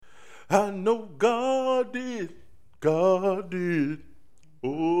I know God did. God did.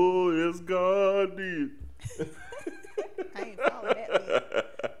 Oh, yes, God did. I ain't following that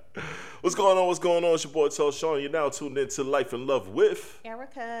lead. What's going on? What's going on? It's your boy, Tell Sean. You're now tuned into Life and Love with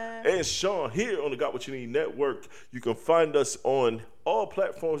Erica. and Sean here on the Got What You Need Network. You can find us on all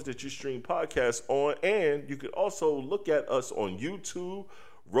platforms that you stream podcasts on, and you can also look at us on YouTube,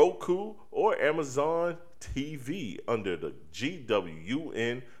 Roku, or Amazon TV under the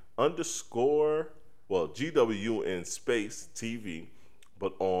GWN GWN space TV,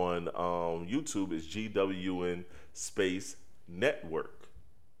 but on YouTube it's GWN space network.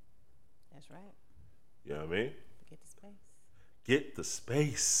 That's right. You know what I mean? Get the space. Get the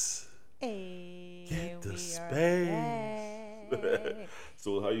space. Hey, Get the we space. are back.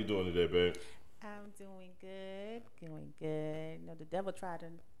 So how you doing today, babe? I'm doing good. Doing good. You know, the devil tried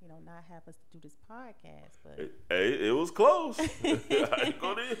to, not have us do this podcast, but Hey, it was close. I ain't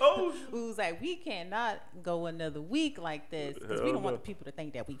gonna hold you. we was like, we cannot go another week like this because we Hell don't want no. the people to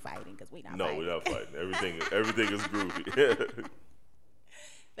think that we fighting because we not No, fighting. we're not fighting. Everything is groovy.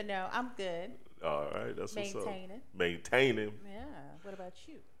 But no, I'm good. All right, that's what's up. Maintaining. Maintaining. Yeah. What about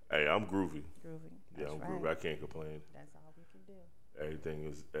you? Hey, I'm groovy. Groovy. Yeah, That's I'm right. groovy. I can't complain. That's all we can do.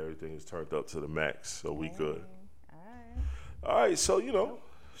 Everything is turned up to the max, so we good. All right. All right, so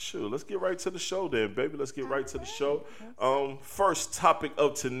shoot, let's get right to the show then, baby. Let's get right to the show. First topic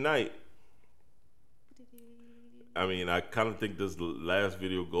of tonight. I mean, I kind of think this last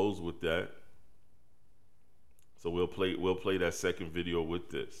video goes with that. So we'll play that second video with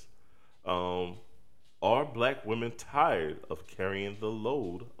this. Are black women tired of carrying the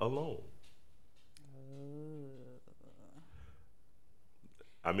load alone?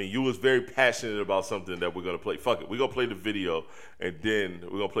 I mean, you was very passionate about something that we're going to play. Fuck it. We're going to play the video, and then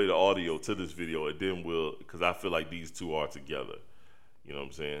we're going to play the audio to this video, and then because I feel like these two are together. You know what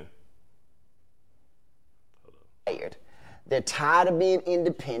I'm saying? Tired. They're tired of being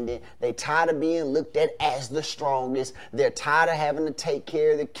independent. They're tired of being looked at as the strongest. They're tired of having to take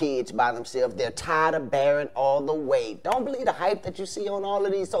care of the kids by themselves. They're tired of bearing all the weight. Don't believe the hype that you see on all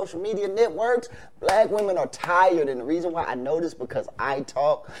of these social media networks. Black women are tired, and the reason why I know this because I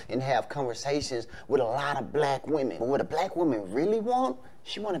talk and have conversations with a lot of black women. But what a black woman really want,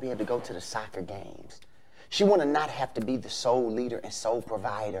 she want to be able to go to the soccer games. She want to not have to be the sole leader and sole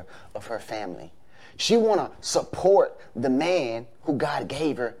provider of her family. She want to support the man who God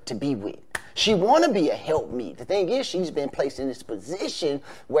gave her to be with. She want to be a helpmeet. The thing is, she's been placed in this position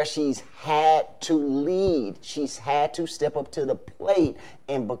where she's had to lead. She's had to step up to the plate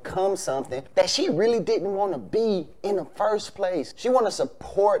and become something that she really didn't want to be in the first place. She want to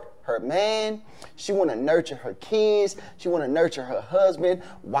support her man. She want to nurture her kids. She want to nurture her husband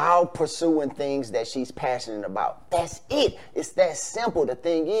while pursuing things that she's passionate about. That's it. It's that simple. The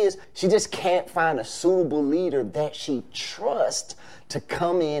thing is, she just can't find a suitable leader that she trusts to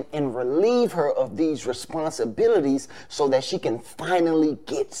come in and relieve her of these responsibilities so that she can finally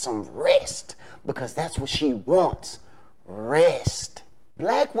get some rest, because that's what she wants. Rest.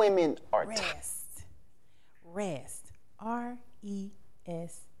 Black women are Rest. R-E-S-T.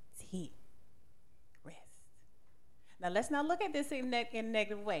 Rest. Now let's not look at this in a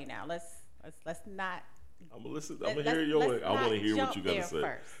negative way. Now let's not. I'm gonna listen. I'm gonna hear your way. I want to hear what you gotta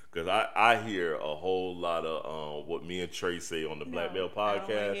say, because I hear a whole lot of what me and Trey say on the Black Male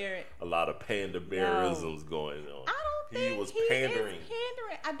Podcast. Hear it. A lot of panda-bearisms going on. I don't think he was he pandering. is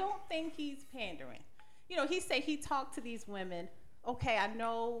pandering. I don't think he's pandering. He say he talked to these women. Okay, I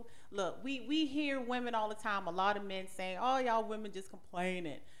know. Look, we hear women all the time. A lot of men saying, "Oh, y'all women just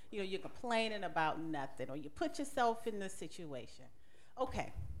complaining. You're complaining about nothing, or you put yourself in this situation."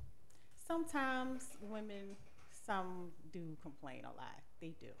 Okay. Sometimes women, some do complain a lot.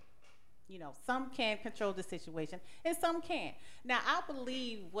 They do. Some can control the situation and some can't. Now, I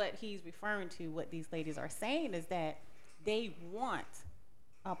believe what he's referring to, what these ladies are saying, is that they want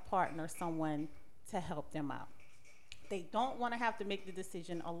a partner, someone to help them out. They don't want to have to make the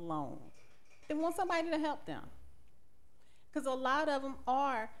decision alone. They want somebody to help them. Because a lot of them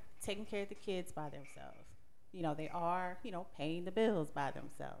are taking care of the kids by themselves. They are, paying the bills by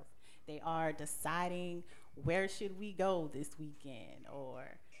themselves. They are deciding where should we go this weekend,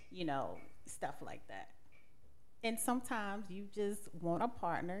 or, stuff like that. And sometimes you just want a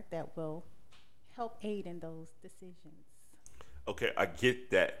partner that will help aid in those decisions. Okay, I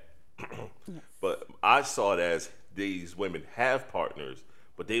get that. Yes. But I saw it as these women have partners,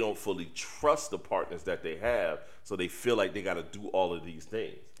 but they don't fully trust the partners that they have, so they feel like they got to do all of these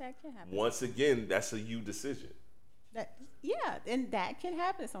things. That can happen. Once again, that's a you decision. And that can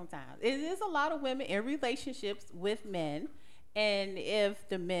happen sometimes. It is a lot of women in relationships with men, And if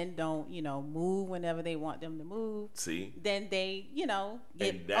the men don't, move whenever they want them to move, See? then they, get,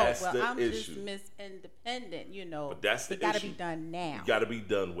 And that's the I'm issue. just Miss Independent, But that's the it got to issue. be done now. It got to be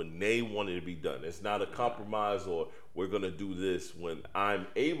done when they want it to be done. It's not a compromise or we're going to do this when I'm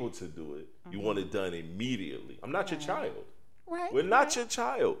able to do it. You want it done immediately. I'm not your child. Right. We're not your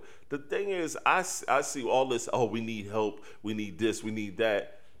child. The thing is, I see all this, oh, we need help, we need this, we need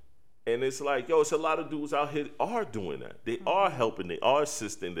that. And it's like, yo, it's a lot of dudes out here are doing that. They are helping, they are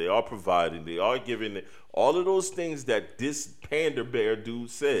assisting, they are providing, they are giving all of those things that this Panda Bear dude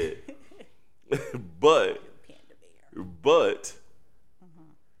said. But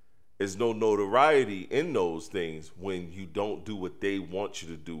there's no notoriety in those things when you don't do what they want you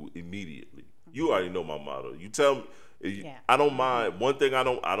to do immediately. You already know my motto. You tell me, I don't mind. One thing I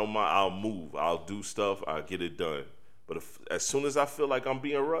don't mind. I'll move. I'll do stuff. I'll get it done. But as soon as I feel like I'm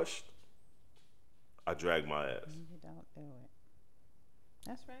being rushed, I drag my ass. You don't do it.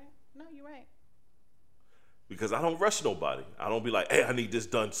 That's right. No, you're right. Because I don't rush nobody. I don't be like, hey, I need this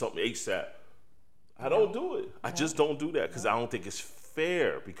done, something ASAP. I don't do it. I just don't do that because I don't think it's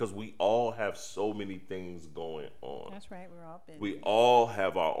fair because we all have so many things going on. That's right. We're all busy. We all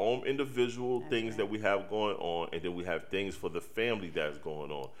have our own individual things that we have going on, and then we have things for the family that's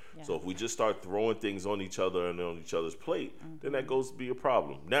going on. Yes. So if we just start throwing things on each other and on each other's plate, then that goes to be a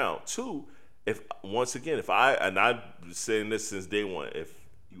problem. Now, two, I've been saying this since day one, if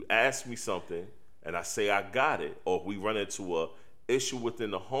you ask me something and I say I got it, or if we run into a issue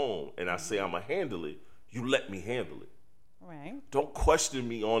within the home and I say I'm gonna handle it, you let me handle it. Right. Don't question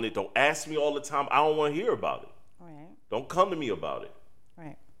me on it. Don't ask me all the time. I don't want to hear about it. Right. Don't come to me about it.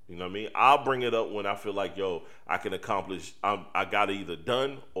 Right. You know what I mean? I'll bring it up when I feel like, yo, I can accomplish. I got it either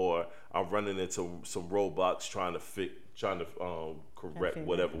done or I'm running into some roadblocks trying to correct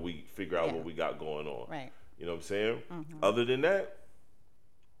whatever we figure out what we got going on. Right. You know what I'm saying? Other than that,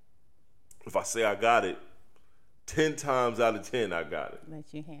 if I say I got it, 10 times out of 10 I got it.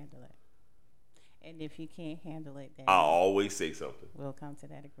 Let you handle it. And if you can't handle it, then I always say something. we'll come to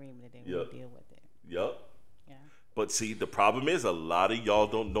that agreement and then we'll deal with it. Yup. Yeah. But see, the problem is a lot of y'all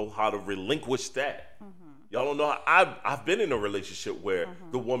don't know how to relinquish that. Y'all don't know how. I've been in a relationship where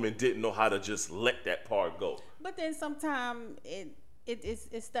the woman didn't know how to just let that part go. But then sometimes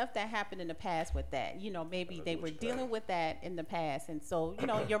it's stuff that happened in the past with that. Maybe they were dealing with that in the past, and so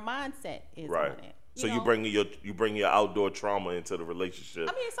your mindset is Right. on it. So you bring your outdoor trauma into the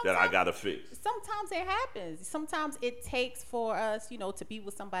relationship that I gotta fix. Sometimes it happens. Sometimes it takes for us, to be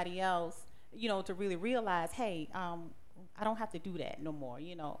with somebody else, to really realize, hey, I don't have to do that no more,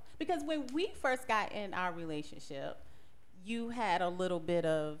 Because when we first got in our relationship, you had a little bit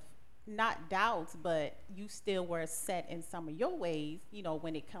of not doubts, but you still were set in some of your ways,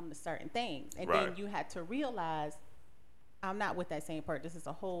 when it comes to certain things. And then you had to realize, I'm not with that same person. This is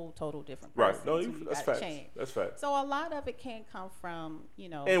a whole total different person. Right. No, So that's gotta facts. change. That's facts. So a lot of it can come from,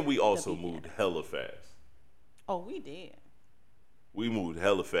 And we also the beginning. moved hella fast. Oh, we did. We moved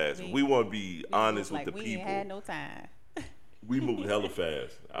hella fast. We want to be honest with the we people. ain't had no time. We moved hella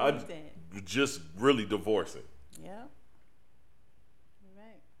fast. I did. just really divorcing. Yeah. You're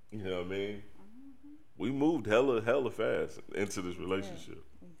right. You know what I mean? We moved hella fast into this relationship.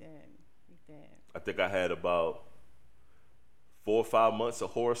 We did. I think I had about 4 or 5 months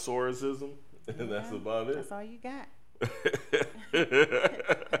of horosaurism, and that's about it. That's all you got. I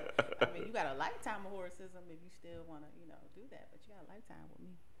mean, you got a lifetime of horosism if you still want to, do that. But you got a lifetime with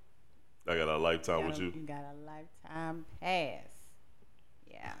me. I got a lifetime with you. You got a lifetime pass.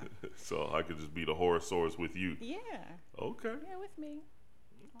 Yeah. So I could just be the horosaurus with you. Yeah. Okay. Yeah, with me.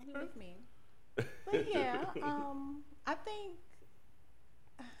 Only with me. But yeah, I think.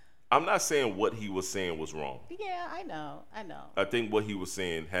 I'm not saying what he was saying was wrong. Yeah, I know. I think what he was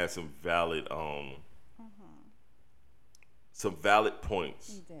saying had some valid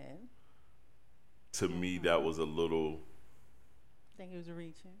points. He did. To me, that was a little. I think he was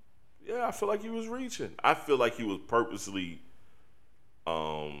reaching. Yeah, I feel like he was reaching. I feel like he was purposely.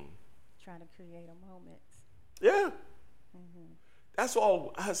 Trying to create a moment. Yeah. That's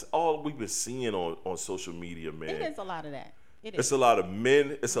all we've been seeing on social media, man. It is a lot of that. It's a lot of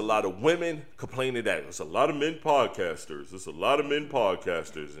men. It's a lot of women complaining that it's a lot of men podcasters. It's a lot of men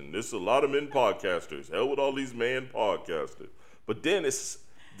podcasters, and there's a lot of men podcasters. Hell with all these man podcasters. But then it's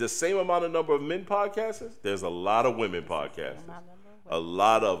the same amount of number of men podcasters. There's a lot of women podcasters. A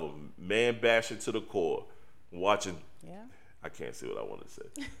lot of them, man bashing to the core, watching. Yeah. I can't say what I want to say.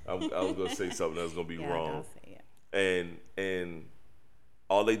 I was gonna say something that's gonna be wrong. Don't say it. And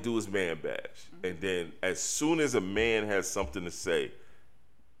all they do is man bash. And then as soon as a man has something to say,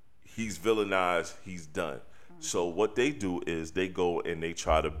 he's villainized, he's done. So what they do is they go and they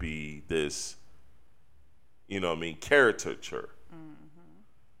try to be this, you know what I mean, caricature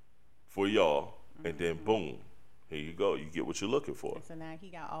for y'all, and then boom, here you go. You get what you're looking for. So now he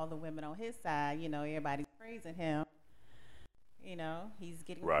got all the women on his side. You know, everybody's praising him. You know, he's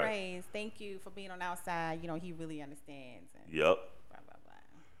getting Right. praised. Thank you for being on our side. You know, he really understands. And Yep. blah, blah, blah.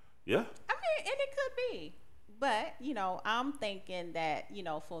 Yeah. I mean, and it could be. But, you know, I'm thinking that, you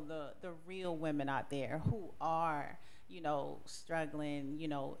know, for the real women out there who are, you know, struggling, you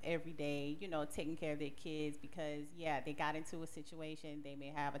know, every day, you know, taking care of their kids because, yeah, they got into a situation, they may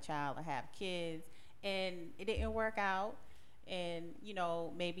have a child or have kids, and it didn't work out. And, you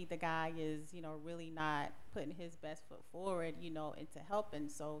know, maybe the guy is, you know, really not putting his best foot forward, you know, into helping.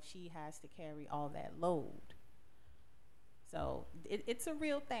 So she has to carry all that load. So it's a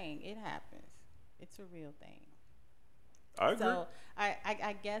real thing. It happens. It's a real thing. I agree. So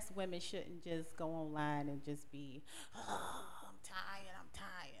I guess women shouldn't just go online and just be, oh, I'm tired.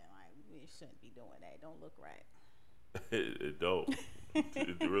 Like, we shouldn't be doing that. Don't look right. It don't.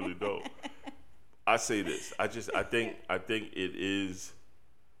 It really don't. I say this. I think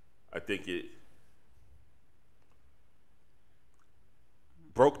it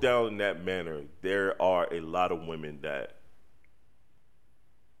broke down in that manner. There are a lot of women that,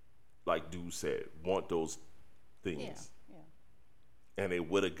 like Dude said, want those things. Yeah. And they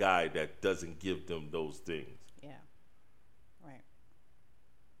with a guy that doesn't give them those things. Yeah. Right.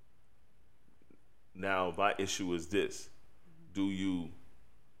 Now, my issue is this. Do you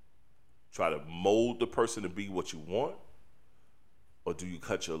try to mold the person to be what you want? Or do you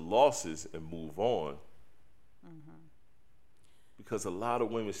cut your losses and move on? Because a lot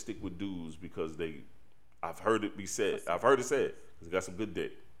of women stick with dudes because I've heard it said, because he got some good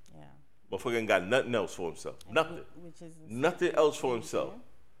dick. Yeah. Motherfucker ain't got nothing else for himself. Nothing. Which is Nothing else for himself.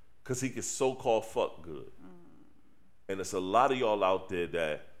 Because he can so-called fuck good. And there's a lot of y'all out there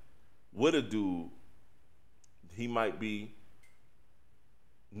that with a dude, he might be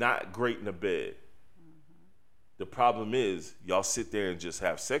not great in the bed. The problem is, y'all sit there and just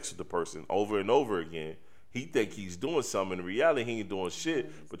have sex with the person over and over again. He think he's doing something. In reality, he ain't doing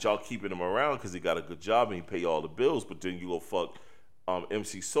shit. But y'all keeping him around because he got a good job and he pay all the bills. But then you go fuck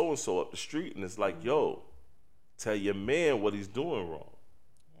MC so-and-so up the street, and it's like, yo, tell your man what he's doing wrong.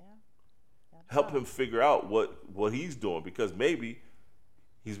 Help him figure out what he's doing, because maybe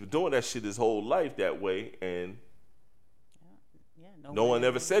he's been doing that shit his whole life that way, and no one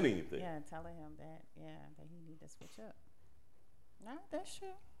ever said anything. Yeah, telling him that he need to switch up. No, that's true.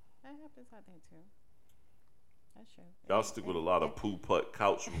 That happens out there too. That's true. Y'all stick with a lot of poo-putt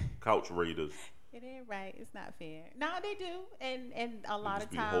couch raiders. It ain't right. It's not fair. No, they do, and a lot of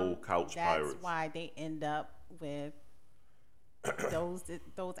be times whole couch that's pirates. why they end up with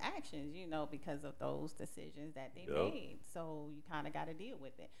those actions, you know, because of those decisions that they made. So you kind of got to deal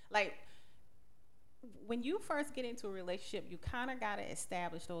with it. Like when you first get into a relationship, you kind of got to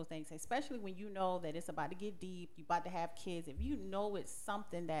establish those things, especially when you know that it's about to get deep, you about to have kids. If you know it's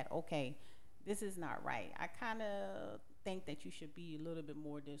something that, okay, this is not right, I kind of think that you should be a little bit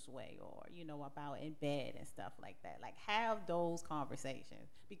more this way, or, you know, about in bed and stuff like that. Like, have those conversations,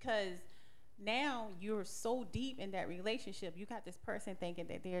 because now you're so deep in that relationship, you got this person thinking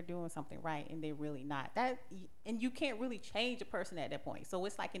that they're doing something right and they're really not. And you can't really change a person at that point. So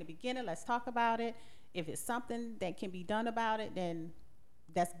it's like, in the beginning, let's talk about it. If it's something that can be done about it, then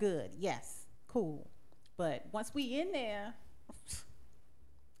that's good. Yes, cool. But once we in there, it's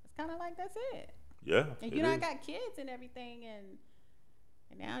kind of like that's it. Yeah. And you know, I got kids and everything, and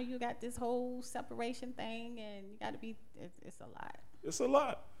now you got this whole separation thing, and you got to be. It's a lot. It's a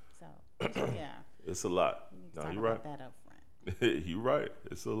lot. So yeah. It's a lot. You need to No, talk you're about right. that up front. You're right.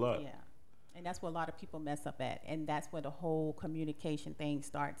 It's a lot. Yeah. And that's where a lot of people mess up at. And that's where the whole communication thing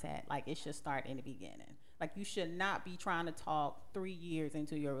starts at. Like, it should start in the beginning. Like, you should not be trying to talk 3 years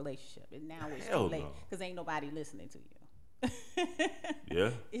into your relationship. And now it's Hell too late. no. Because ain't nobody listening to you.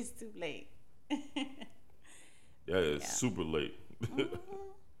 Yeah. It's too late. Yeah, it's super late.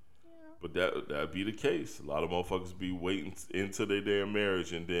 But that'd be the case. A lot of motherfuckers be waiting into their damn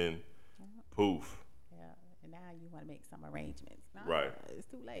marriage, and then poof. Yeah. And now you want to make some arrangements. Nah, Right. It's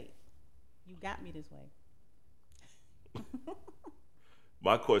too late. You got me this way.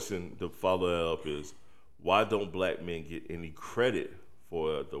 My question to follow that up is, why don't black men get any credit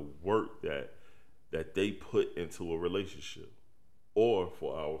for the work that they put into a relationship or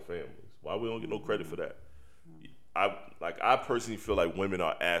for our families? Why we don't get no credit for that? I personally feel like women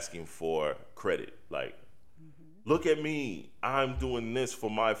are asking for credit. Like, look at me, I'm doing this for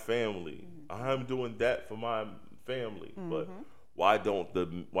my family. I'm doing that for my family. But why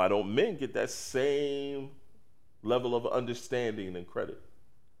don't men get that same level of understanding and credit?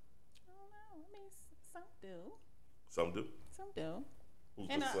 I don't know. I mean, some do. Some do. Some do. Who's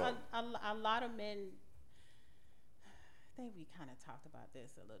And the some? a lot of men, I think we kind of talked about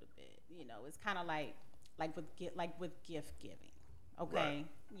this a little bit. You know, it's kind of like with gift giving. Okay, Right.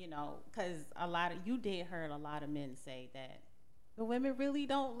 you know, because you did hear a lot of men say that the women really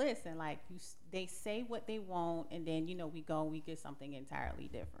don't listen. Like they say what they want, and then we get something entirely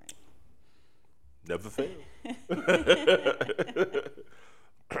different. Never fail.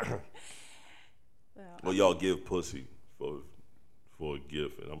 Well, y'all give pussy for a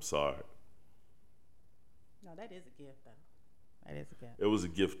gift, and I'm sorry. No, that is a gift, though. That is a gift. It was a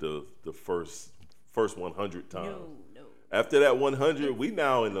gift of the first 100 times. No. After that 100, we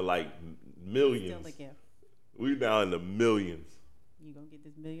now in the millions. Still a gift. We now in the millions. You gonna get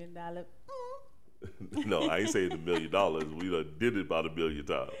this $1 million? No, I ain't saying the $1 million. We done did it about 1 billion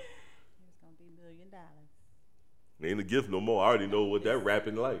times. It's gonna be $1 million. It ain't a gift no more. I already know what that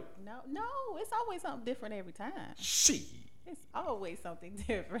rapping like. No, it's always something different every time. She. It's always something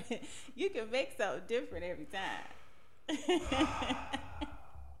different. You can make something different every time.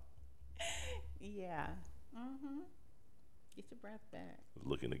 Yeah. Get your breath back.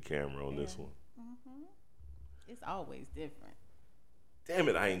 Look in the camera on this one. It's always different. Damn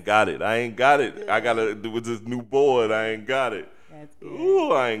it, I ain't got it. I gotta do with this new board. I ain't got it. That's good.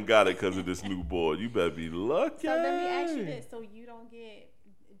 Ooh, I ain't got it because of this new board. You better be lucky. So let me ask you this: do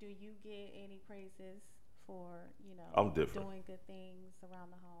you get any praises for I'm different. doing good things around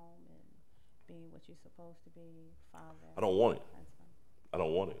the home and being what you're supposed to be, father? I don't want it. That's fine. I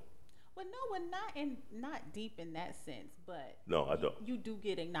don't want it. Well, no, we're not deep in that sense, but No, I don't. You do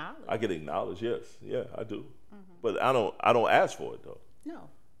get acknowledged. I get acknowledged, yes. Yeah, I do. But I don't ask for it though. No.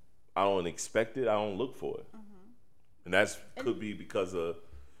 I don't expect it. I don't look for it. And that's could be because of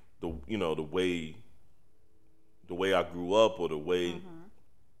the way I grew up, or the way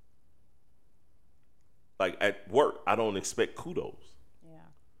like at work, I don't expect kudos. Yeah.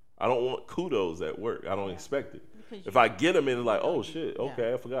 I don't want kudos at work. I don't Yeah. expect it. Because If I get them and it's like, oh you- shit, yeah.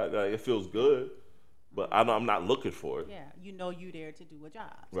 okay, I forgot. Like, it feels good, but I'm not looking for it. Yeah, you there to do a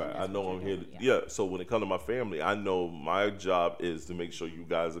job. So Right, that's I know what I'm you're here. doing, Yeah. So when it comes to my family, I know my job is to make sure you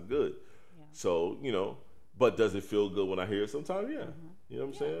guys are good. Yeah. So but does it feel good when I hear it? Sometimes, yeah. You know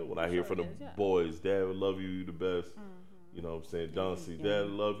what I'm saying? When I hear sure from the it is, yeah. boys, Dad, I love you, you the best. You know what I'm saying? John C. Yeah, Dad, I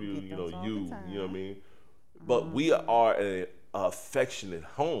love you. get You those know all you. the You know what I time. mean? But we are an affectionate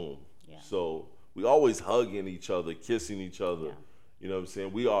home. Yeah. So we always hugging each other, kissing each other. Yeah. You know what I'm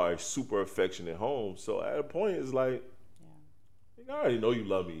saying? We are a super affectionate home. So at a point, it's like, I already know you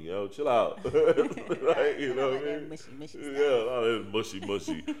love me, chill out. Like, you know what I mean? Mushy Yeah, all that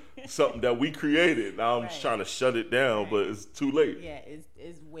mushy. Something that we created. Now I'm just trying to shut it down, but it's too late. Yeah,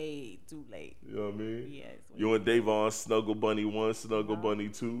 it's way too late. You know what I mean? Yeah, it's way You and Davon, Snuggle Bunny 1, Snuggle Bunny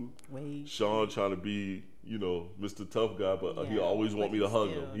 2. way. Sean trying to be, Mr. Tough Guy, but he Yeah, always want but me to he hug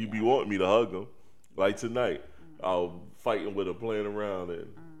still- him. He be yeah. wanting me to hug him. Like tonight, I was fighting with him, playing around, and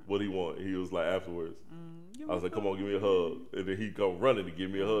what he want? He was like afterwards. I was like, come on, give me a hug. And then he come running to give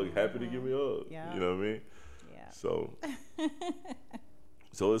me a hug, happy to give me a hug. Yeah. You know what I mean? Yeah.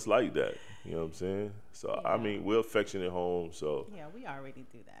 So it's like that. You know what I'm saying? So I mean, we're affectionate home. So, Yeah, we already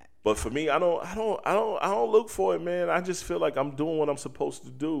do that. but for me, I don't look for it, man. I just feel like I'm doing what I'm supposed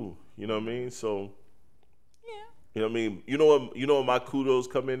to do. You know what I mean? So, Yeah. you know what I mean? You know what my kudos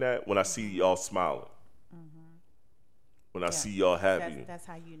come in at? When I see y'all smiling. When I see y'all happy. That's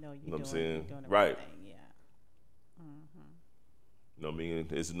how you know you're know what I'm doing, saying? you're doing the Right. right thing. Yeah. You know what I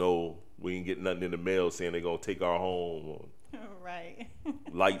mean? We ain't getting nothing in the mail saying they're gonna take our home, or Right.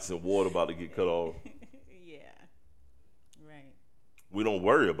 lights and water about to get cut off. Yeah. Right. We don't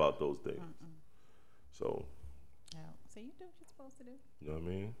worry about those things. So, Yeah. So you do what you're supposed to do. you know what I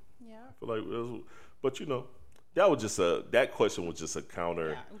mean? Yeah. I feel like, but that question was just a counter.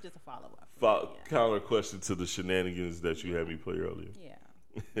 Yeah. It was just a follow up. Counter question to the shenanigans that you had me play earlier.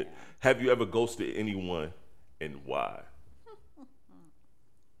 Yeah. Have you ever ghosted anyone, and why?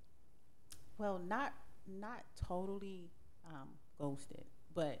 Well, not totally ghosted,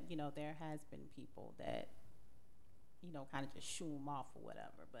 but there has been people that kind of just shoo them off or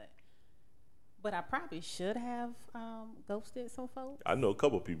whatever. But I probably should have ghosted some folks. I know a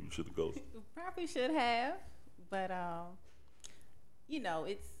couple people should have ghosted. Probably should have, but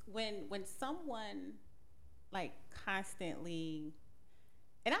it's when someone like constantly,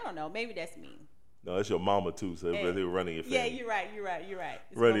 and I don't know, maybe that's me. No, that's your mama too. So Hey. they were running your family. Yeah, you're right.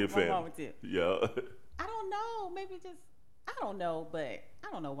 It's Running my- your my family. mama too. Yeah. I don't know. Maybe just I don't know, but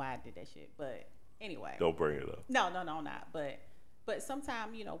I don't know why I did that shit. But anyway, Don't bring it up. no, not. But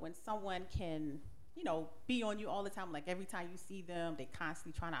sometimes when someone can be on you all the time. Like every time you see them, they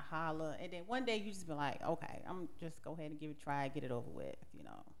constantly trying to holler. And then one day you just be like, okay, I'm just go ahead and give it a try, get it over with.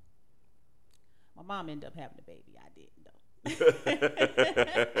 My mom ended up having the baby. I didn't though.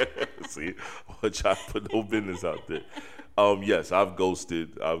 See, I'm trying to put no business out there. Yes, I've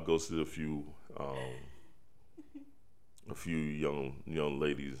ghosted a few young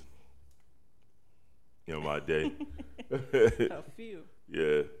ladies in my day. A few.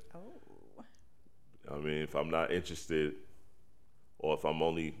 Yeah. Oh. I mean, if I'm not interested, or if I'm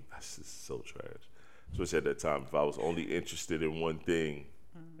only, that's just so trash. Especially at that time, if I was only interested in one thing,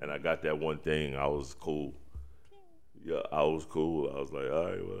 and I got that one thing, I was cool. Yeah, I was cool. I was like, all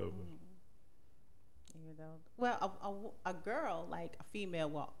right, whatever. Well, a girl, like a female,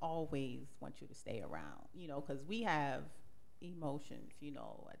 will always want you to stay around, because we have emotions,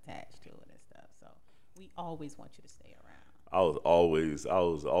 attached to it and stuff. So we always want you to stay around. I was always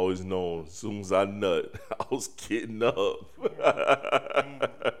known. As soon as I nut, I was getting up.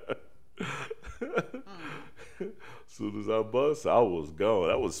 As soon as I bust, I was gone.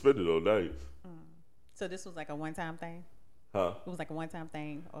 I was spending all night. So this was like a one-time thing? Huh? It was like a one-time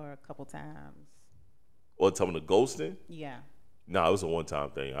thing or a couple times? What, talking the ghosting? Yeah. Nah, it was a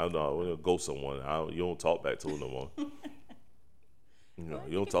one-time thing. I don't know. When you ghost someone, you don't talk back to them no more. You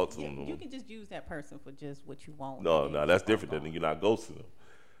don't talk to them no more. You can just use that person for just what you want. No, that's different than you're not ghosting them.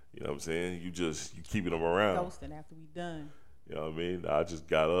 You know what I'm saying? You keeping them around. Ghosting after we done. You know what I mean? I just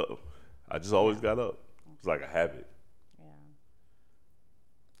got up. I just always got up. It's like a habit. Yeah.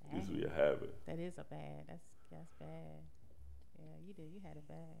 It used to be a habit. That is a bad. That's bad. Yeah, you did. You had it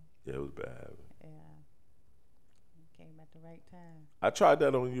bad. Yeah, it was a bad habit. Yeah. You came at the right time. I tried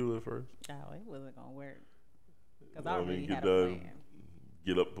that on you at first. Oh, it wasn't gonna work. Because I already get had done, a plan.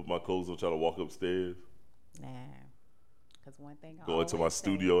 Get up, put my clothes on, try to walk upstairs. Nah. Because one thing I go into my always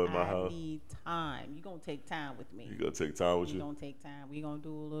studio say, in my house. I need time. You're going to take time with me. You gonna take time with you? You're going to take time. We're going to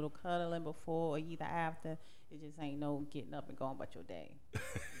do a little cuddling before or either after. It just ain't no getting up and going about your day.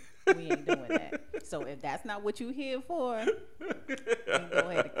 We ain't doing that. So if that's not what you're here for, then go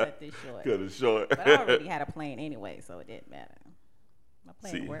ahead and cut this short. Cut it short. But I already had a plan anyway, so it didn't matter. My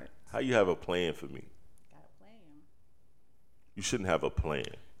plan worked. How you have a plan for me? Got a plan. You shouldn't have a plan.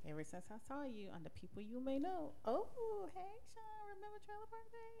 Ever since I saw you on the People You May Know. Oh, hey, Sean, remember Trailer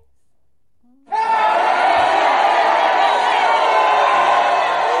Park Days?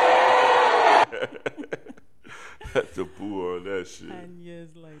 That's the boo on that shit. 10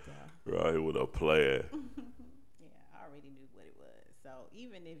 years later. Right, with a plan. Yeah, I already knew what it was. So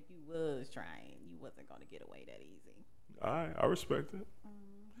even if you was trying, you wasn't going to get away that easy. All right, I respect it.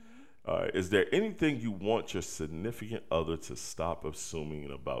 All right, is there anything you want your significant other to stop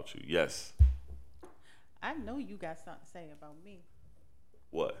assuming about you? Yes. I know you got something to say about me.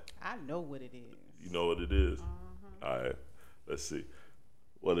 What? I know what it is. You know what it is? All right, let's see.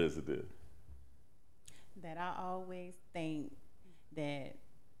 What is it then? That I always think that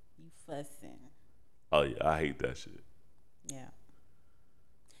you fussing. Oh, yeah, I hate that shit. Yeah.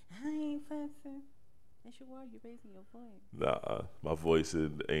 I ain't fussing. Yes, you are. You're raising your voice. Nah, my voice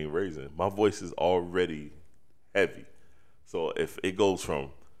ain't raising. My voice is already heavy. So if it goes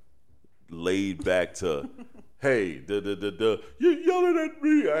from laid back to, hey, you're yelling at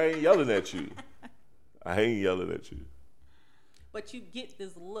me. I ain't yelling at you. I ain't yelling at you. But you get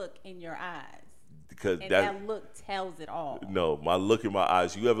this look in your eyes. Because that look tells it all. No, my look in my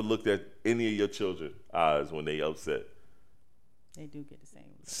eyes. You ever looked at any of your children's eyes when they upset? They do get the same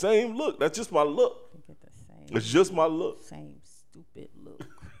look. Same look. That's just my look. They get the same. It's just my look. Same stupid look.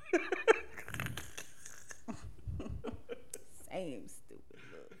 Same stupid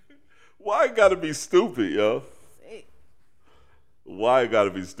look. Why it gotta be stupid, yo? Sick. Why it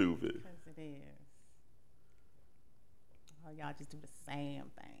gotta be stupid? Because it is. Oh, y'all just do the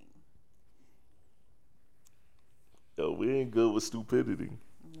same thing. Yo, we ain't good with stupidity.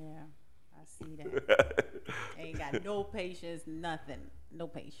 Yeah, I see that. Ain't got no patience, nothing. No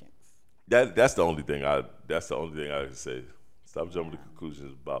patience. That's the only thing I can say. Stop jumping to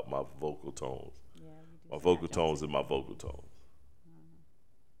conclusions about my vocal tones. Yeah, you do. My vocal tones and my vocal tones.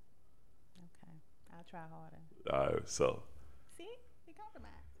 Okay, I'll try harder. All right, so. See, we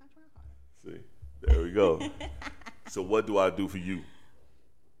compromise. I'll try harder. See, there we go. So what do I do for you?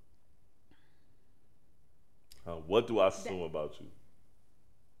 What do I assume about you?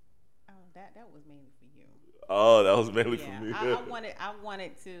 Oh, that was mainly for you. Oh, that was mainly for me. I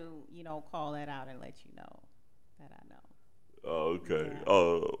wanted to, call that out and let you know that I know. Oh, okay.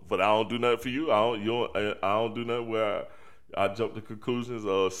 Yeah. But I don't do nothing for you. I don't do nothing where I jump to conclusions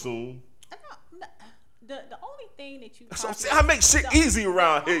or assume. No, the only thing that you. That's what I'm saying. I make shit easy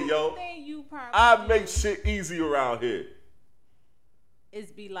around here, yo. Thing you probably I make shit easy around here.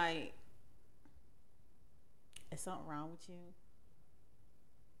 Is be like, is something wrong with you?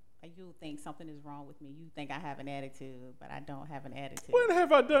 Like you think something is wrong with me. You think I have an attitude, but I don't have an attitude. When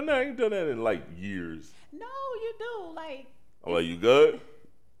have I done that? I ain't done that in like years. No, you do. Like, I'm like, you good?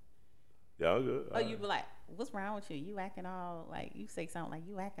 Yeah, I'm good. Or you be like, what's wrong with you? You acting all like, you say something like,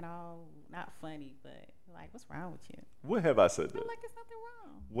 you acting all not funny, but like, what's wrong with you? When have I said I that? feel like it's nothing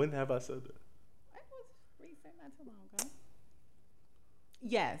wrong. When have I said that? It was recent, not too long ago.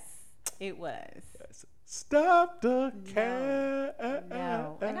 Yes, it was. Yes. Stop the cat.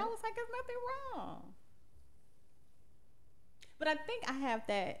 No. And I was like, there's nothing wrong. But I think I have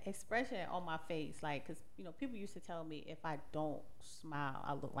that expression on my face, like, because, you know, people used to tell me if I don't smile,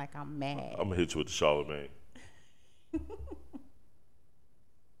 I look like I'm mad. I'm going to hit you with the Charlemagne.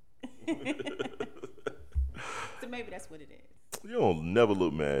 So maybe that's what it is. You don't never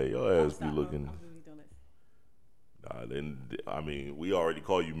look mad. Your ass be looking. I'm really doing this. Nah, then, I mean, we already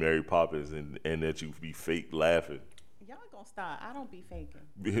call you Mary Poppins and that you be fake laughing. Y'all gonna stop. I don't be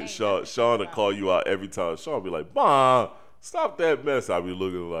faking. Sean will call you out every time. Sean be like, Mom, stop that mess. I be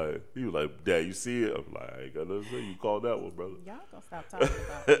looking like, he was like, Dad, you see it? I'm like, I ain't got nothing to say. You called that one, brother. Y'all gonna stop talking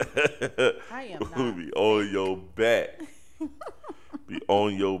about it. I am not. Be on your back. Be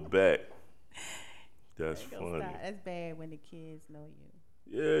on your back. That's funny. That's bad when the kids know you.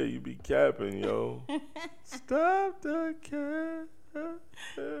 Yeah, you be capping, yo. Stop the cat. That's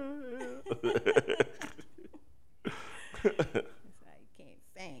how you can't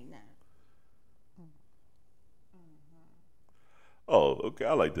sing now. Oh, okay.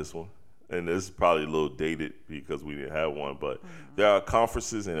 I like this one. And this is probably a little dated because we didn't have one, but there are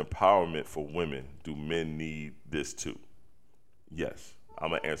conferences and empowerment for women. Do men need this too? Yes. I'm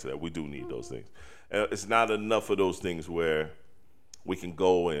going to answer that. We do need those things. And it's not enough of those things where we can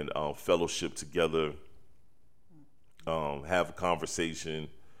go and fellowship together, have a conversation,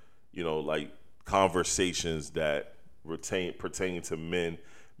 you know, like conversations that pertain to men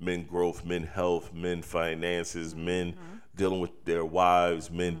growth, men health, men finances, men dealing with their wives,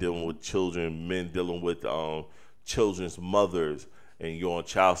 men dealing with children, men dealing with children's mothers, and you're on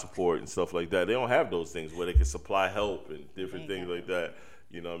child support and stuff like that. They don't have those things where they can supply help and different things like that.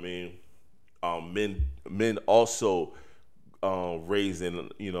 You know what I mean? Men also raising,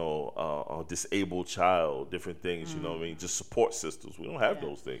 you know, a disabled child, different things, you know what I mean? Just support systems. We don't have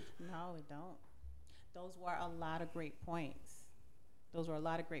those things. No, we don't. Those were a lot of great points.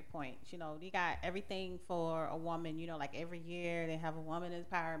 You know, they got everything for a woman, you know, like every year they have a woman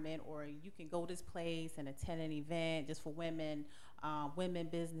empowerment, or you can go this place and attend an event just for women, women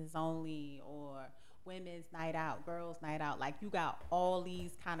business only, or women's night out, girls night out. Like you got all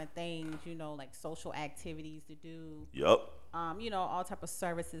these kind of things, you know, like social activities to do. Yep. You know, all type of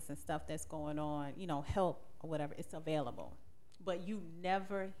services and stuff that's going on, you know, help or whatever, it's available. But you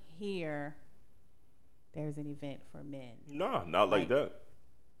never hear there's an event for men. No, not like that.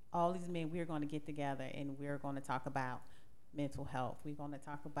 All these men, we're going to get together and we're going to talk about mental health. We're going to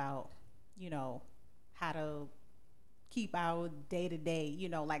talk about, you know, how to keep our day-to-day, you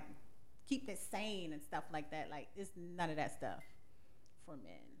know, like keep it sane and stuff like that. Like, it's none of that stuff for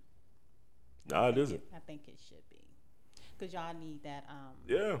men. No, it isn't. I think it should be. Because y'all need that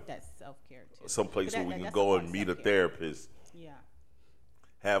that self-care too. Some place where we can go and meet a therapist. Yeah.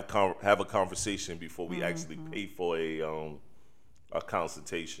 Have a conversation before we actually pay for a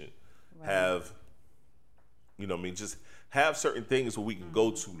consultation. Right. Have, you know what I mean, just have certain things where we can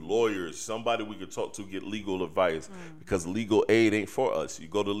go to lawyers, somebody we can talk to, get legal advice, because legal aid ain't for us. You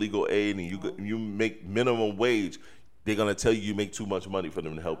go to legal aid and you make minimum wage, they're going to tell you make too much money for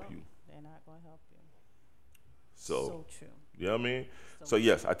them to help you. They're not going to help you. So true. You know what I mean? So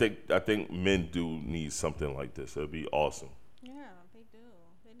yes, I think men do need something like this. It'd be awesome. Yeah, they do.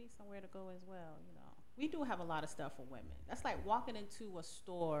 They need somewhere to go as well, you know. We do have a lot of stuff for women. That's like walking into a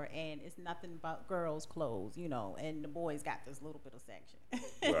store and it's nothing but girls' clothes, you know, and the boys got this little bit of section.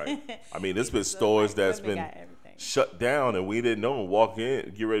 Right. I mean, there's been stores that's been shut down and we didn't know.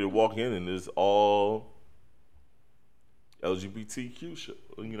 Get ready to walk in, and it's all LGBTQ shit.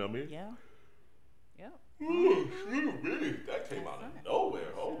 You know what I mean? Yeah. Yep. Excuse me. That came out of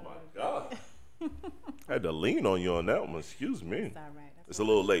nowhere. Oh my God. I had to lean on you on that one. Excuse me. It's all right. It's a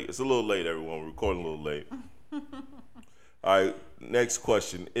little late. It's a little late, everyone. We're recording a little late. All right. Next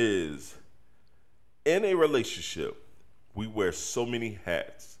question is, in a relationship, we wear so many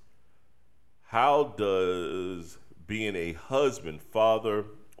hats. How does being a husband, father,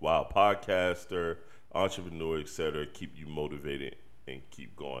 podcaster, entrepreneur, etc., keep you motivated and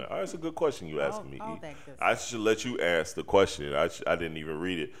keep going? That's a good question you asking me. All that good I should let you ask the question. I didn't even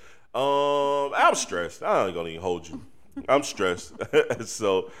read it. I'm stressed. I ain't gonna even hold you. I'm stressed.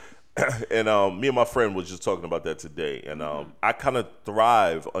 So, and me and my friend was just talking about that today. And I kind of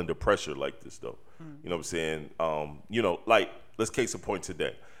thrive under pressure like this, though. You know what I'm saying? Like, let's case in point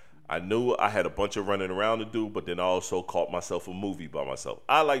today. I knew I had a bunch of running around to do, but then I also caught myself a movie by myself.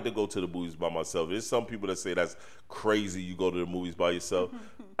 I like to go to the movies by myself. There's some people that say that's crazy, you go to the movies by yourself.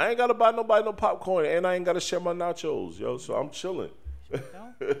 I ain't got to buy nobody no popcorn, and I ain't got to share my nachos, yo, so I'm chilling. You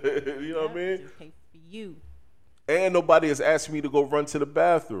know what I mean? Just pay for you. And nobody has asked me to go run to the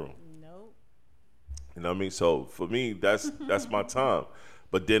bathroom. Nope. You know what I mean? So for me, that's my time.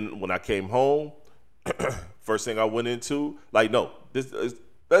 But then when I came home, first thing I went into, like, no,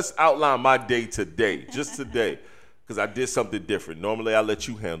 let's outline my day today, just today, because I did something different. Normally, I let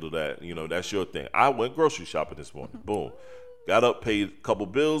you handle that. You know, that's your thing. I went grocery shopping this morning. Boom. Got up, paid a couple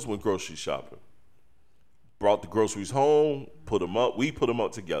bills, went grocery shopping. Brought the groceries home, put them up. We put them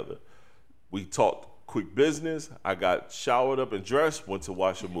up together. We talked quick business. I got showered up and dressed, went to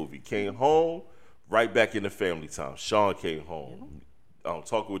watch a movie. Came home, right back into family time. Sean came home.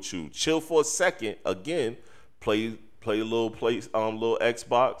 Talking with you. Chill for a second. Again, play a little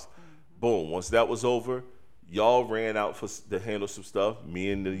Xbox. Boom. Once that was over, y'all ran out to handle some stuff.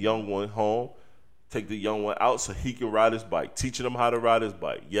 Me and the young one home. Take the young one out so he can ride his bike. Teaching him how to ride his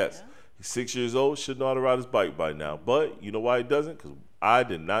bike. Yes. Yeah. He's 6 years old, should know how to ride his bike by now. But you know why he doesn't? Because I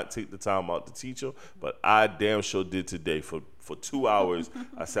did not take the time out to teach him, but I damn sure did today. For 2 hours,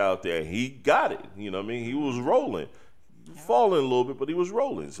 I sat out there, and he got it. You know what I mean? He was rolling. Falling a little bit, but he was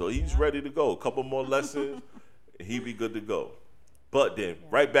rolling. So he's ready to go. A couple more lessons, and he'd be good to go. But then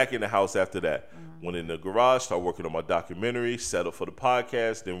right back in the house after that. Went in the garage, started working on my documentary, set up for the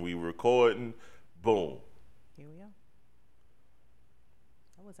podcast, then we recording. Boom. Here we are.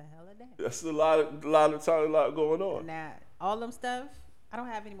 That was a hell of a day. That's a lot of time, a lot going on. Now, all them stuff, I don't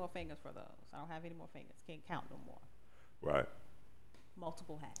have any more fingers for those. I don't have any more fingers. Can't count no more. Right.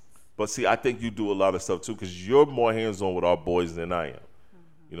 Multiple hats. But see, I think you do a lot of stuff too, because you're more hands-on with our boys than I am.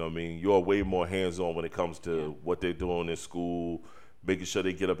 You know what I mean? You're way more hands-on when it comes to what they're doing in school, making sure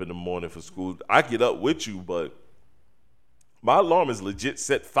they get up in the morning for school. I get up with you, but my alarm is legit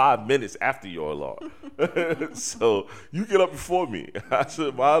set 5 minutes after your alarm. So you get up before me. I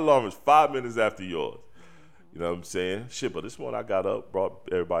said my alarm is 5 minutes after yours. You know what I'm saying? Shit, but this morning I got up, brought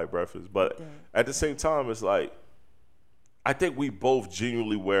everybody breakfast. But at the same time, it's like, I think we both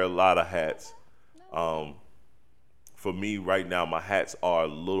genuinely wear a lot of hats. For me right now, my hats are a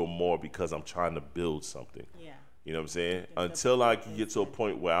little more because I'm trying to build something. Yeah. You know what I'm saying? Until I can get to a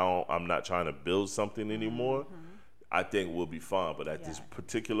point where I'm not trying to build something anymore, I think we'll be fine. But at this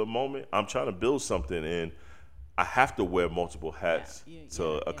particular moment, I'm trying to build something, and I have to wear multiple hats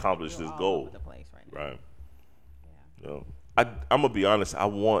to accomplish this goal. All over the place right now. Right. Yeah. You know, I'm gonna be honest. I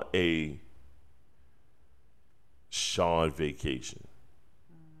want a Sean vacation.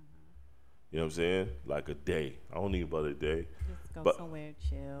 You know what I'm saying? Like a day. I don't need but a day. Just go somewhere,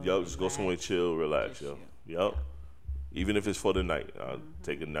 chill. Yo, just go somewhere, chill, relax, yo. Yep. Even if it's for the night. I'll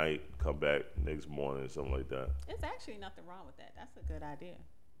take a night, come back next morning, something like that. There's actually nothing wrong with that. That's a good idea.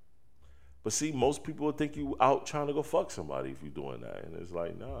 But see, most people would think you out trying to go fuck somebody if you're doing that. And it's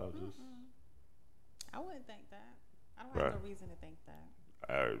like, nah, just... I wouldn't think that. I don't have no reason to think that.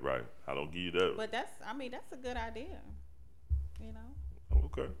 All right, right. I don't give you that. But that's a good idea. You know?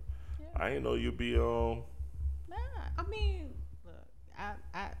 Okay. Yeah. I didn't know you'd be Nah, I mean, look,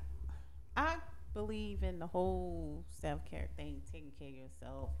 I believe in the whole self-care thing, taking care of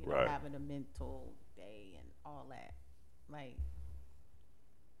yourself, you know, having a mental day and all that. Like,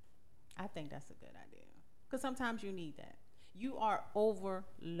 I think that's a good idea. Because sometimes you need that. You are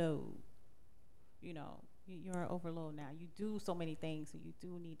overload. You know, you're an overload now. You do so many things, so you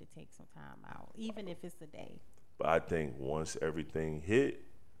do need to take some time out, even if it's a day. But I think once everything hit,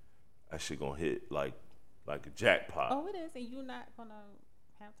 that shit gonna hit like a jackpot. Oh, it is, and you're not gonna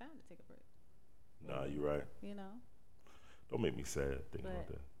have time to take a break. Nah, you're right. You know. Don't make me sad thinking about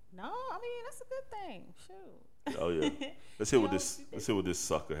that. No, I mean that's a good thing. Shoot. Oh yeah. Let's hear what this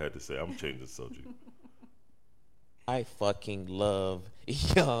sucker had to say. I'm changing the subject. I fucking love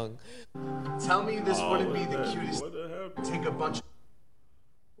young. Tell me this wouldn't be the cutest. What the hell? Take a bunch.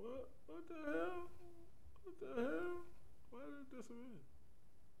 What the hell? What the hell? Why did this mean?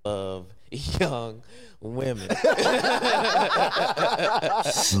 Of young women.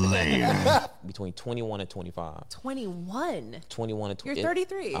 Slayer. Between 21 and 25. 21? 21 and 20. You're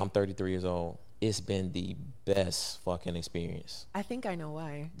 33. I'm 33 years old. It's been the best fucking experience. I think I know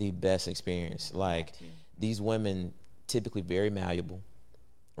why. The best experience. Like, these women typically very malleable,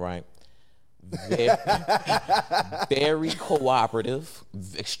 right? Very, very cooperative,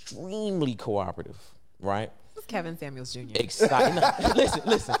 extremely cooperative, right? Kevin Samuels Jr. Exciting.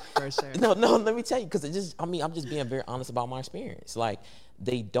 Listen. For sure. No, let me tell you, because I'm just being very honest about my experience. Like,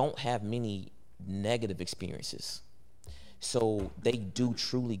 they don't have many negative experiences. So they do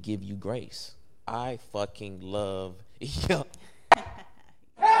truly give you grace. I fucking love young.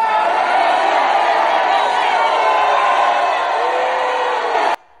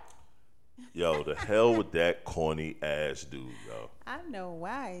 Yo, the hell with that corny ass dude, yo. I know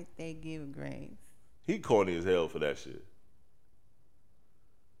why they give grace. He corny as hell for that shit.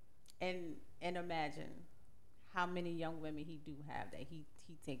 And imagine how many young women he do have that he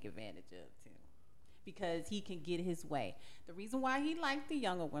take advantage of too, because he can get his way. The reason why he liked the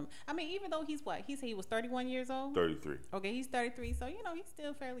younger women, I mean, even though he's what he said he was 31 years old. 33. Okay, he's 33, so you know he's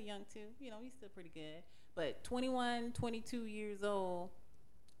still fairly young too. You know he's still pretty good. But 21, 22 years old,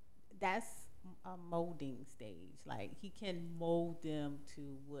 that's a molding stage. Like, he can mold them to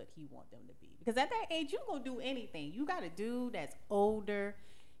what he want them to be. Because at that age, you gonna do anything. You got a dude that's older.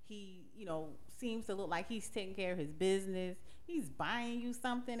 He, you know, seems to look like he's taking care of his business. He's buying you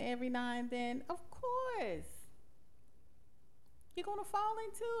something every now and then. Of course, you're gonna fall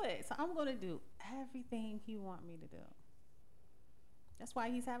into it. So I'm gonna do everything he want me to do. That's why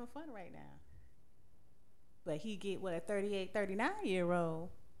he's having fun right now. But he get with a 38, 39-year-old.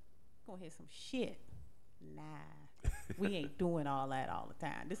 Gonna hit some shit. Nah, we ain't doing all that all the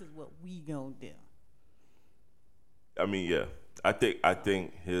time. This is what we gonna do. I mean, yeah. I think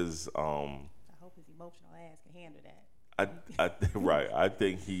his I hope his emotional ass can handle that. right. I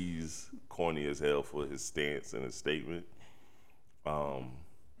think he's corny as hell for his stance and his statement.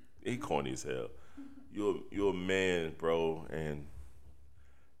 He corny as hell. You're a man, bro, and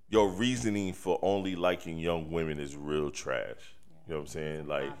your reasoning for only liking young women is real trash. You know what I'm saying?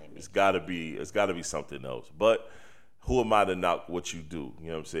 Like, it's gotta be something else. But who am I to knock what you do? You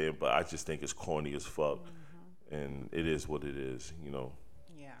know what I'm saying? But I just think it's corny as fuck. And it is what it is, you know.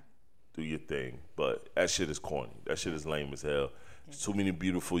 Yeah. Do your thing. But that shit is corny. That shit is lame as hell. There's too many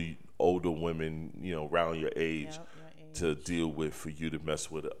beautiful older women, you know, around your age to deal with for you to mess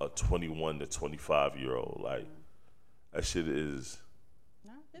with a 21 to 25-year-old. Like, that shit is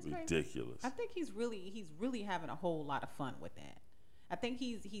ridiculous. Crazy. I think he's really having a whole lot of fun with that. I think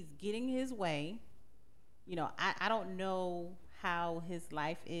he's getting his way. You know, I don't know how his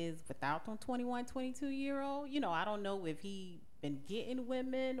life is without them 21, 22-year-old. You know, I don't know if he been getting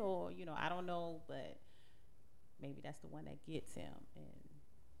women or, you know, I don't know, but maybe that's the one that gets him. And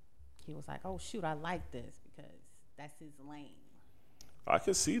he was like, oh, shoot, I like this because that's his lane. I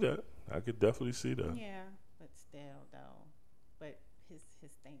could see that. I could definitely see that. Yeah, but still, though. But his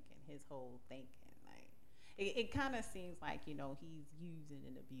thinking, his whole thinking, like, it kind of seems like, you know, he's using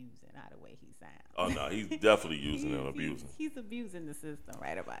and abusing how the way he sounds. Oh, no, he's definitely using and abusing. He's abusing the system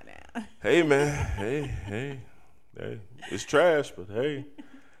right about now. Hey, man. Hey. It's trash, but hey,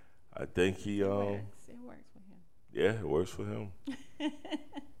 I think he It works for him. Yeah, it works for him.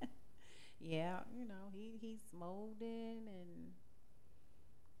 Yeah, you know, he's molding and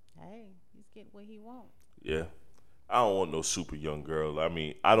hey, he's getting what he wants. Yeah. I don't want no super young girl. I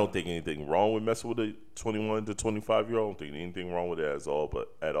mean, I don't think anything wrong with messing with a 21 to 25-year-old. I don't think anything wrong with that at all,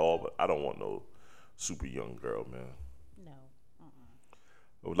 but I don't want no super young girl, man. No.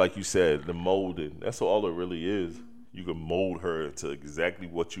 Like you said, the molding, that's all it really is. Mm-hmm. You can mold her into exactly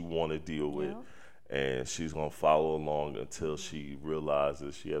what you want to deal with, and she's going to follow along until she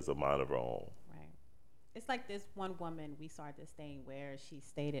realizes she has a mind of her own. Right. It's like this one woman we saw this thing where she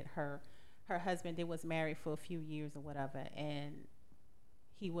stated her husband, they was married for a few years or whatever, and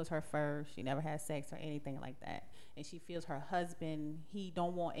he was her first. She never had sex or anything like that. And she feels her husband, he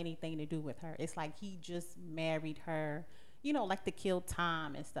don't want anything to do with her. It's like he just married her, you know, like to kill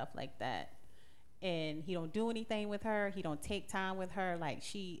time and stuff like that. And he don't do anything with her. He don't take time with her. Like,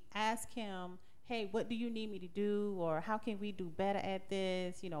 she asked him, hey, what do you need me to do? Or how can we do better at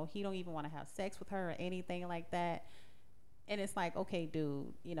this? You know, he don't even want to have sex with her or anything like that. And it's like, okay,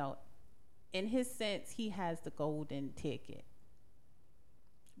 dude, you know, in his sense, he has the golden ticket.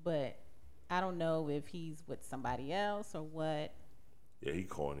 But I don't know if he's with somebody else or what. Yeah, he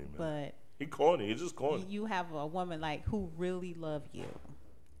corny, man. But he corny. He's just corny. You have a woman like who really love you,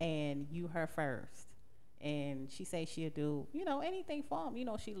 and you her first, and she say she'll do, you know, anything for him. You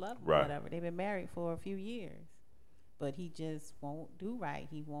know, she love him or whatever. They've been married for a few years, but he just won't do right.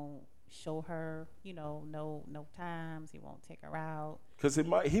 He won't show her, you know, no times. He won't take her out. Cause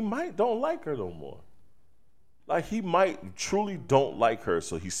he might don't like her no more. Like, he might truly don't like her,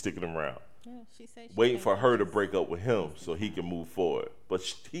 so he's sticking around. Yeah, she said she waiting think for he her to just- break up with him so he can move forward. But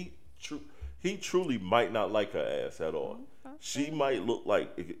he truly might not like her ass at all. She might look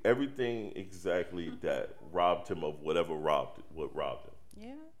like everything exactly that robbed him of what robbed him.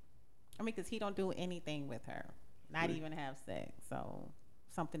 Yeah. I mean, because he don't do anything with her, not even have sex. So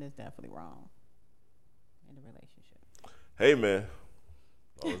something is definitely wrong in the relationship. Hey man,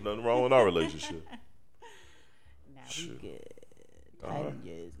 there's nothing wrong with our relationship. Now Shoot. we good. 10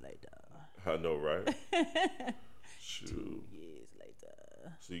 years later. I know, right? Shoot. Years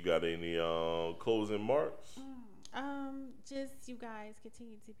later. So you got any closing marks? Just you guys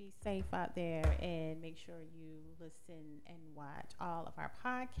continue to be safe out there and make sure you listen and watch all of our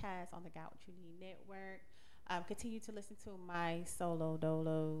podcasts on the Got What You Need Network. Continue to listen to my Solo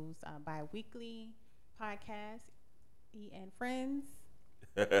Dolos bi-weekly podcast, E and Friends.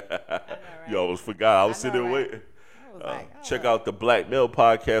 I know, right? You almost forgot. I was I sitting know, there right? waiting. I was like, oh. Check out the Black Male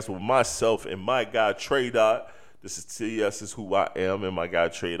Podcast with myself and my guy Trey Dot. This is TS is who I am and my guy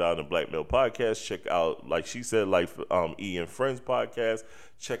Trey Dot and the Black Male Podcast. Check out, like she said, like E and Friends Podcast.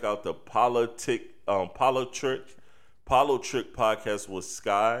 Check out the Politrick Podcast with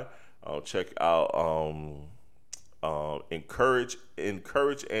Sky. Check out Encourage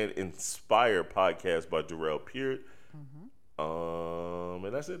and Inspire Podcast by Darrell Peart. And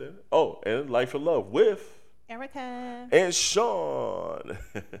that's it. Then. Oh, and Life of Love with Erica and Sean.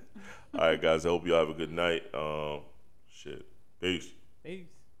 All right, guys. I hope y'all have a good night. Peace. Peace.